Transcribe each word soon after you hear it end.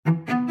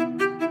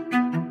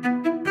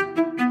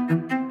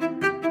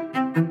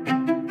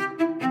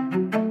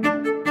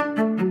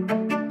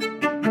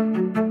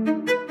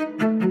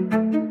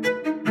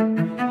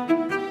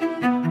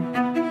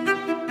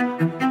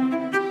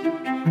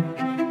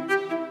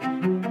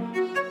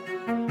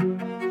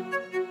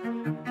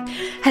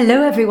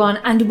Hello everyone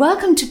and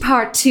welcome to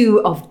part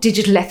 2 of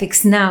Digital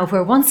Ethics Now,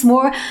 where once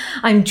more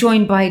I'm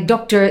joined by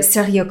Dr.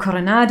 Sergio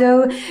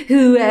Coronado,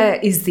 who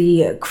is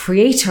the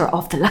creator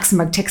of the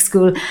Luxembourg Tech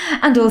School,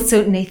 and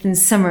also Nathan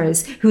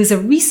Summers, who is a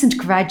recent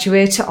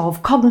graduate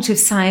of cognitive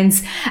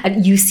science at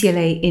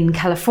UCLA in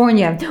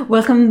California.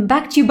 Welcome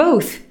back to you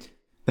both.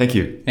 Thank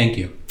you. Thank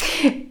you.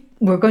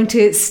 We're going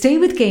to stay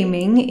with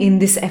gaming in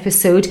this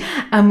episode,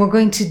 and we're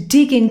going to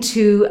dig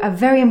into a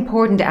very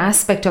important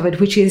aspect of it,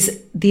 which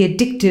is the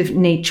addictive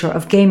nature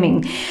of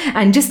gaming.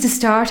 And just to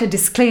start, a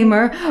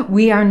disclaimer,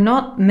 we are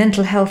not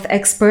mental health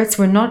experts.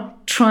 We're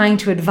not trying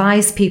to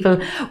advise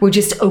people. We're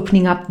just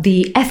opening up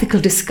the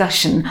ethical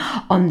discussion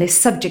on this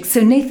subject.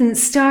 So Nathan,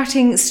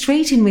 starting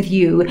straight in with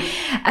you,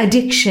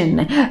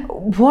 addiction.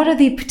 What are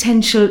the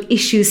potential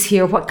issues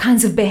here? What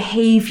kinds of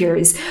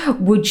behaviors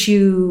would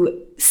you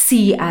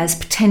see as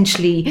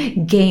potentially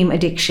game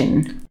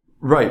addiction?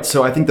 Right.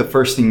 So I think the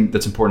first thing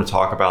that's important to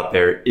talk about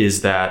there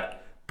is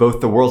that both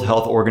the World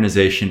Health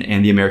Organization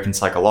and the American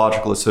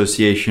Psychological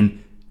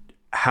Association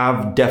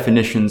have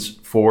definitions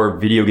for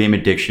video game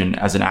addiction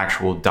as an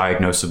actual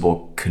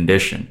diagnosable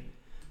condition.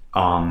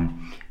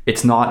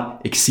 It's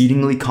not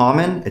exceedingly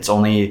common. It's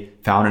only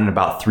found in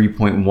about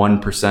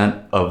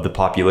 3.1% of the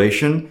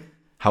population.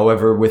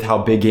 However, with how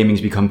big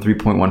gaming's become,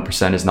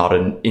 3.1% is not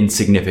an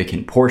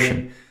insignificant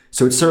portion.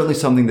 So it's certainly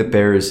something that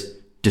bears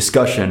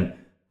discussion.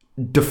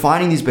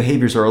 Defining these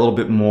behaviors are a little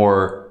bit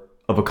more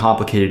of a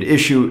complicated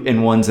issue,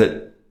 and ones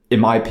that, in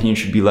my opinion,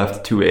 should be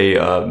left to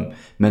a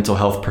mental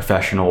health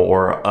professional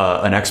or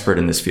an expert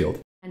in this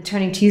field. And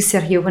turning to you,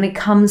 Sergio, when it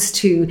comes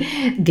to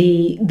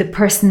the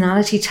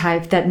personality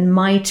type that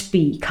might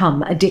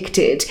become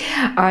addicted,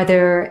 are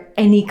there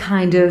any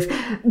kind of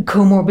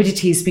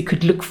comorbidities we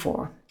could look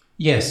for?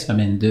 Yes, I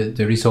mean,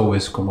 there is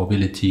always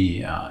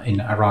comorbidity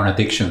around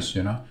addictions,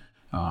 you know.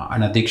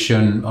 An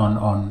addiction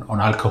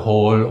on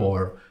alcohol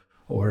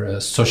or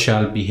a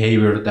social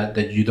behavior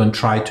that you don't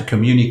try to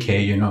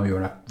communicate, you know,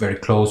 you're a very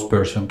close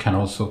person, can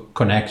also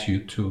connect you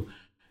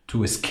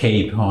to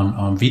escape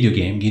on video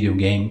game. Video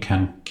game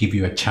can give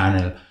you a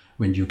channel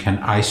when you can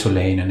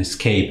isolate and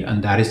escape,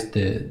 and that is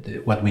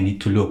the what we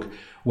need to look.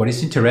 What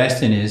is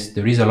interesting is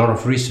there is a lot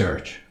of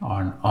research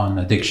on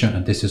addiction,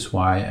 and this is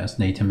why, as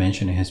Nathan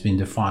mentioned, it has been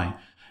defined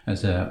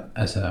as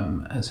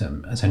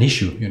an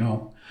issue, you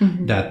know,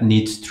 that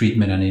needs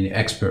treatment and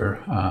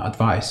expert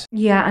advice.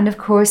 Yeah, and of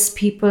course,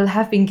 people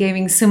have been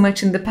gaming so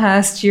much in the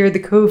past year,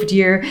 the COVID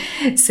year,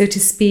 so to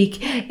speak.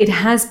 It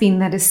has been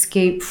that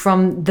escape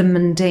from the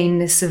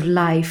mundaneness of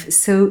life.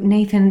 So,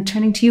 Nathan,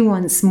 turning to you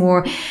once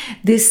more,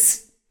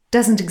 this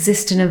doesn't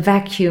exist in a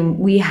vacuum.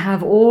 We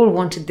have all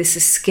wanted this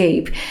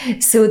escape.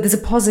 So there's a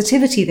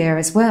positivity there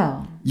as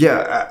well.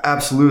 Yeah,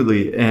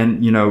 absolutely.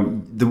 And, you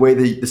know,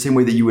 the same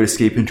way that you would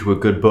escape into a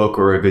good book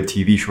or a good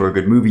TV show or a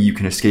good movie, you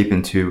can escape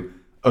into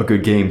a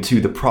good game too.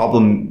 The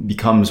problem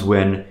becomes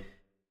when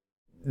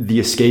the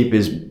escape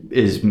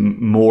is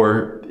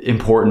more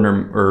important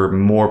or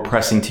more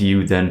pressing to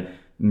you than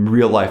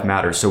real life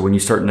matters. So when you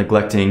start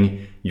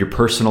neglecting your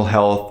personal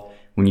health,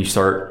 when you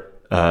start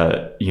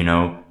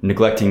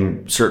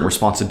neglecting certain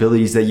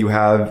responsibilities that you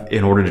have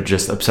in order to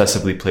just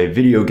obsessively play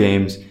video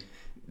games,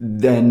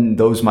 then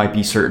those might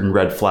be certain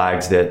red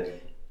flags that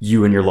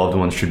you and your loved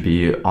ones should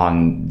be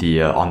on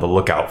the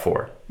lookout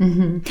for.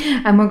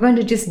 Mm-hmm. And we're going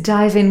to just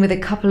dive in with a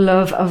couple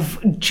of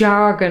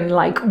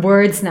jargon-like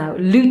words now.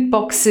 Loot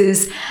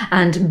boxes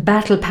and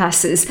battle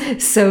passes.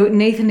 So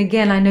Nathan,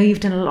 again, I know you've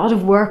done a lot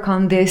of work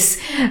on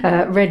this,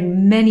 read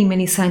many,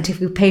 many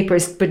scientific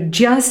papers, but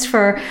just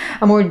for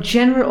a more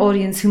general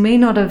audience who may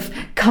not have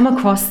come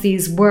across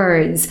these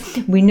words,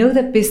 we know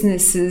that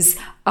businesses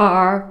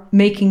are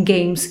making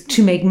games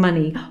to make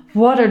money.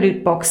 What are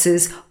loot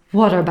boxes?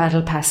 What are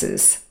battle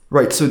passes?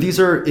 Right. So these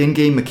are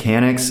in-game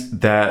mechanics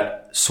that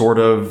sort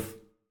of,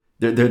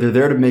 they're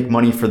there to make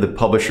money for the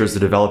publishers, the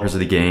developers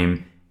of the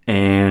game,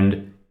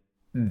 and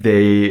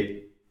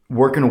they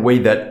work in a way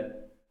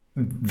that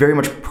very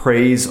much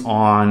preys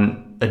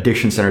on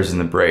addiction centers in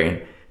the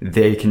brain.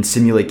 They can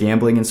simulate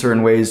gambling in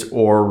certain ways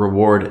or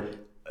reward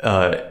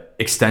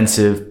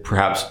extensive,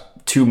 perhaps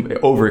too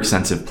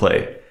overextensive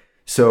play.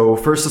 So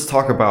first, let's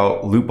talk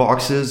about loot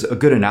boxes. A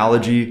good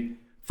analogy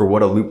for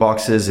what a loot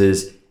box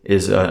is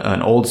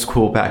an old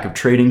school pack of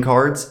trading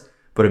cards.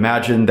 But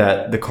imagine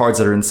that the cards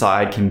that are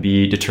inside can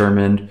be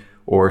determined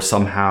or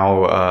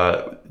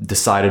somehow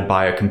decided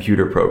by a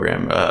computer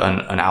program,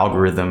 an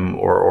algorithm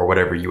or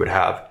whatever you would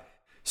have.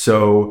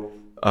 So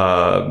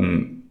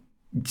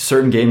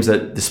certain games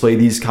that display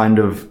these kind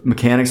of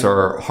mechanics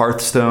are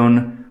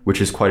Hearthstone, which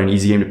is quite an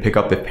easy game to pick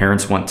up if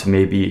parents want to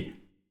maybe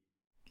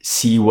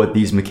see what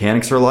these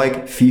mechanics are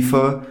like.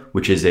 FIFA,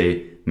 which is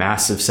a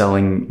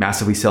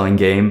massively selling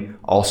game,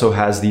 also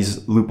has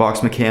these loot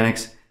box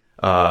mechanics.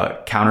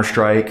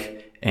 Counter-Strike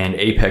and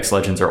Apex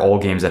Legends are all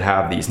games that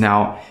have these.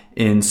 Now,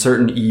 in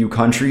certain EU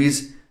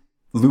countries,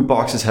 loot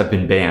boxes have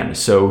been banned.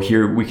 So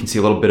here we can see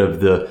a little bit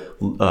of the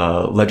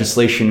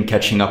legislation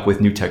catching up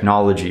with new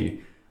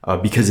technology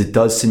because it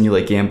does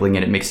simulate gambling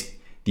and it makes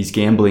these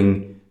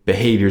gambling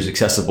behaviors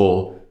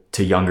accessible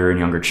to younger and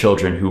younger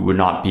children who would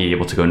not be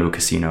able to go into a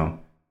casino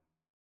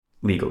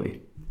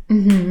legally.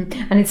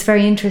 And it's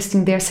very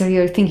interesting there, so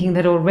you're thinking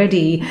that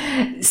already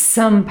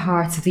some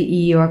parts of the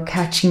EU are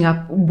catching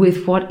up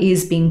with what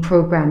is being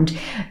programmed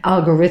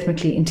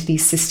algorithmically into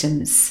these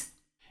systems.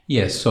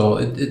 Yes, so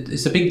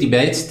it's a big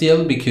debate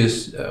still,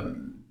 because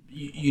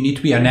you need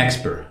to be an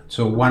expert.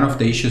 So one of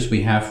the issues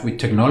we have with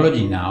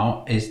technology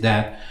now is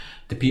that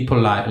the people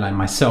like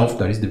myself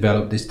that has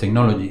developed this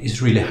technology is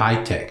really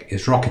high tech,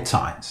 it's rocket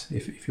science,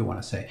 if you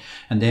want to say.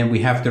 And then we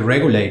have the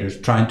regulators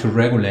trying to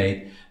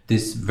regulate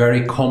this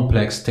very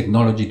complex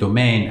technology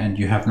domain, and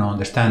you have no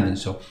understanding.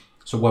 So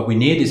what we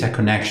need is a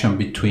connection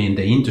between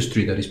the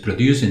industry that is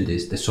producing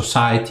this, the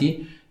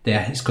society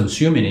that is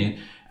consuming it,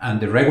 and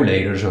the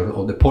regulators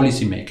or the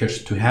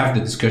policymakers to have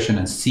the discussion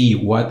and see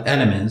what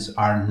elements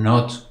are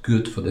not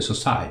good for the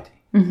society.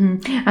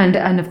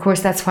 And of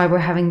course, that's why we're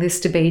having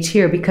this debate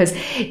here, because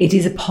it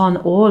is upon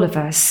all of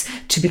us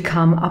to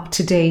become up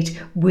to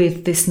date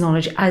with this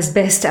knowledge as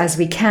best as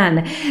we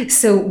can.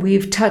 So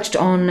we've touched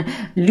on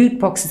loot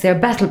boxes, they're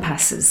battle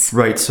passes.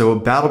 Right. So a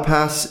battle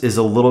pass is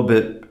a little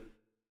bit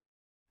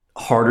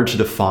harder to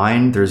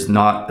define. There's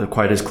not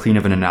quite as clean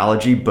of an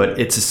analogy, but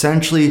it's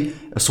essentially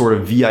a sort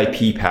of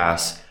VIP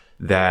pass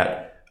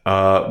that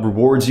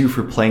rewards you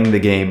for playing the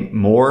game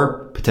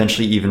more,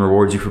 potentially even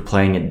rewards you for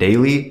playing it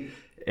daily.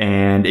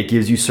 And it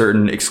gives you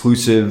certain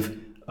exclusive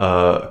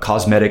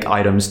cosmetic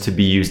items to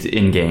be used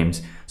in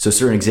games. So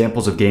certain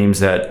examples of games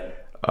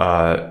that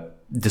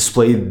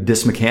display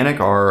this mechanic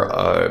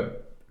are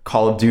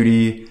Call of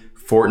Duty,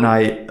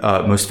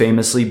 Fortnite, most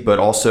famously, but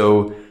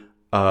also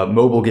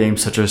mobile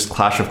games such as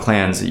Clash of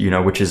Clans,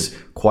 which is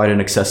quite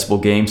an accessible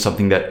game,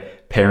 something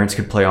that parents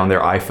could play on their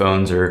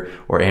iPhones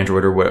or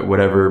Android or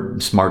whatever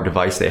smart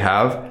device they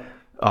have,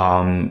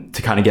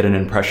 to kind of get an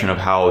impression of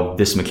how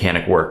this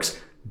mechanic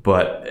works.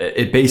 But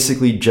it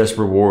basically just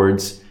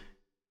rewards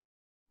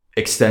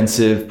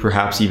extensive,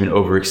 perhaps even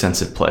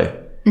overextensive play.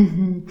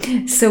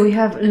 So we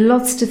have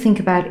lots to think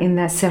about in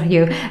that,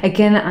 Sergio.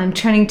 Again, I'm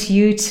turning to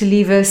you to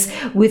leave us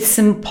with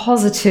some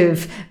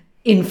positive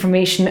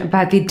information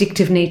about the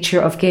addictive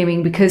nature of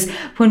gaming, because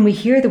when we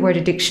hear the word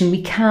addiction,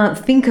 we can't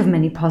think of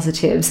many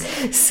positives.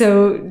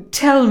 So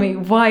tell me,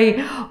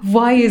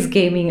 why is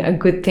gaming a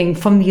good thing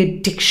from the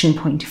addiction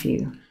point of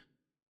view?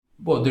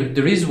 Well,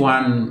 there is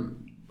one.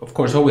 Of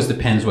course, always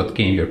depends what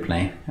game you're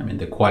playing. I mean,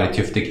 the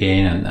quality of the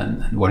game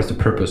and what is the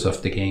purpose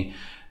of the game.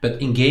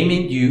 But in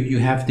gaming, you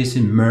have this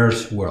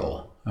immersed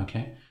world,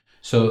 okay?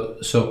 So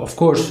of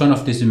course, some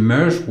of this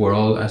immersed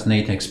world, as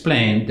Nathan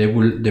explained, they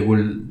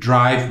will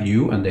drive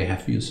you, and they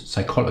have used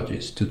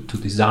psychologists to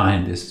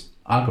design these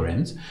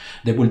algorithms.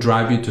 They will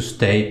drive you to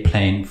stay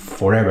playing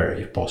forever,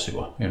 if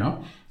possible,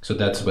 So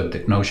that's where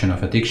the notion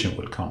of addiction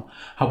will come.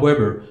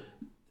 However,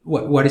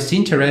 what is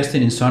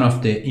interesting in some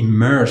of the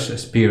immersed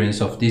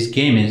experience of this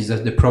game is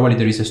that probably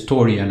there is a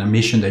story and a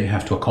mission that you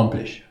have to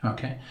accomplish.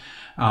 Okay,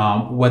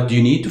 what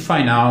you need to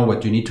find out,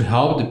 what you need to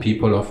help the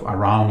people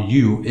around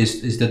you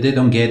is that they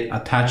don't get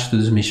attached to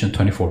this mission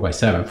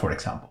 24/7. For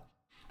example,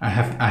 I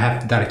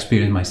have that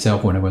experience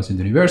myself when I was in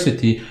the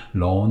university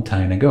long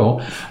time ago.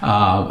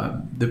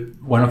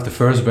 One of the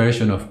first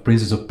version of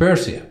Princess of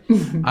Persia,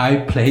 I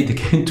played the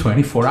game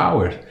 24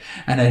 hours,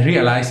 and I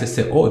realized, I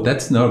said, "Oh,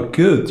 that's not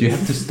good. You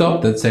have to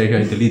stop that." So I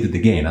deleted the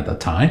game at that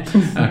time.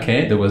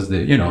 Okay, there was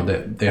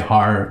the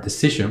hard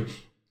decision.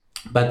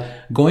 But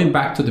going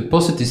back to the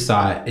positive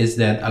side is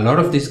that a lot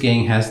of this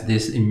game has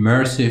this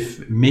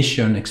immersive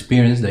mission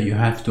experience that you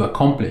have to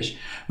accomplish,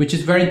 which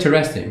is very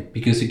interesting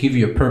because it gives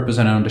you a purpose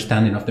and an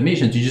understanding of the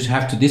mission. You just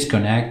have to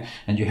disconnect,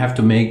 and you have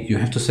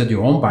to set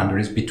your own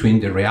boundaries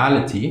between the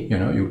reality,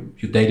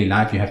 your daily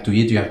life. You have to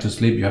eat, you have to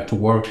sleep, you have to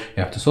work,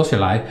 you have to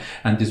socialize,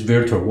 and this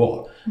virtual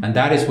world. And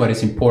that is what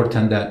is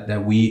important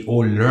that we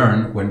all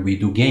learn when we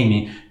do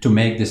gaming, to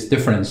make this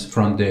difference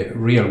from the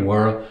real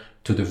world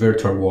to the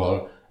virtual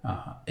world,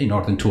 in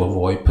order to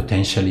avoid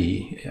potentially,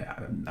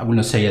 I will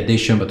not say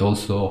addiction, but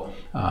also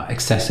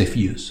excessive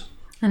use.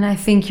 And I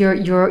think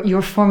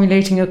you're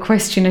formulating a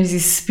question as you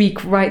speak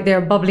right there,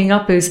 bubbling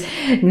up is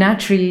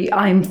naturally,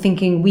 I'm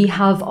thinking we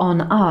have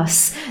on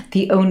us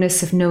the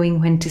onus of knowing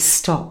when to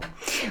stop,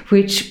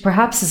 which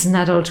perhaps as an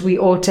adult, we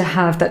ought to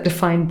have that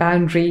defined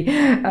boundary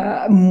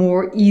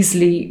more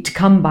easily to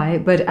come by.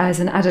 But as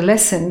an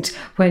adolescent,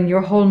 when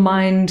your whole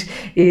mind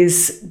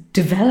is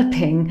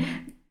developing,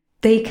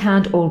 they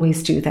can't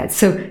always do that.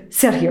 So,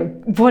 Sergio,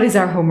 what is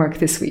our homework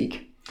this week?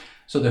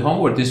 So the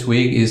homework this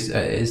week is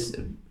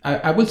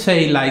I would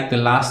say, like the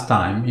last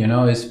time,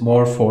 it's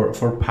more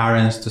for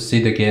parents to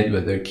sit again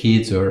with their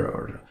kids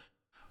or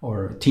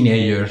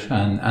teenagers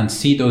and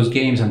see those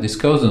games and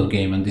discuss those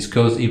games and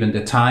discuss even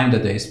the time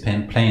that they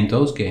spend playing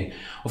those games.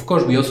 Of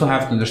course, we also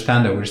have to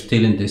understand that we're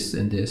still in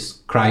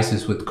this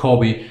crisis with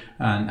COVID,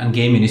 and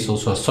gaming is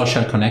also a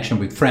social connection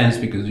with friends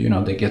because,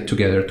 they get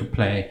together to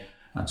play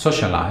and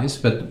socialize.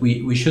 But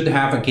we should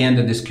have again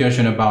the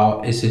discussion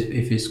about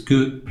if it's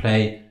good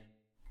play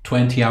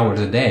 20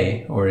 hours a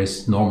day or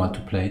is normal to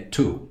play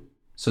 2.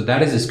 So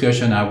that is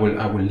discussion I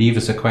will leave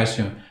as a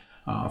question.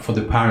 for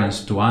the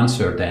parents to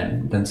answer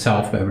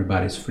themselves.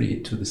 Everybody's free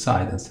to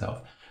decide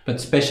themselves, but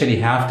especially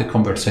have the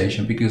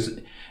conversation, because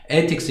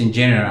ethics in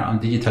general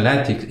and digital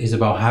ethics is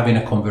about having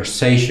a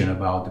conversation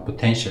about the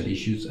potential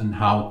issues and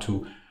how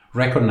to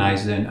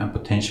recognize them and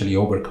potentially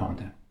overcome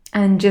them.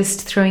 And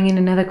just throwing in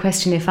another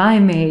question, if I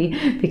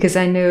may, because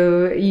I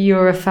know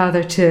you're a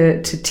father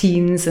to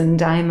teens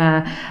and I'm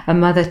a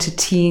mother to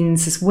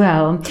teens as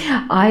well.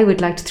 I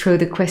would like to throw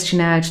the question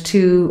out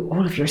to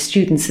all of your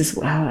students as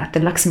well at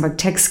the Luxembourg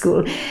Tech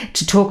School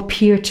to talk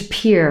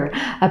peer-to-peer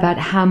about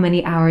how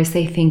many hours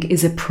they think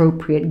is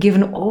appropriate,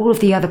 given all of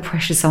the other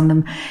pressures on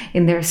them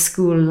in their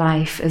school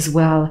life as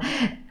well.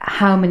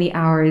 How many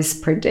hours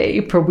per day,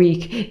 per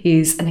week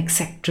is an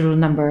acceptable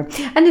number?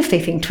 And if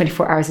they think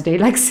 24 hours a day,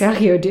 like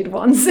Sergio did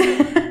once,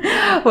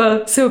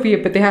 well, so be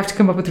it, but they have to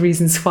come up with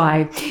reasons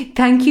why.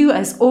 Thank you,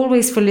 as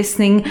always, for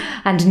listening.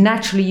 And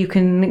naturally, you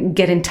can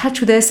get in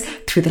touch with us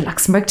through the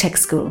Luxembourg Tech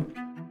School.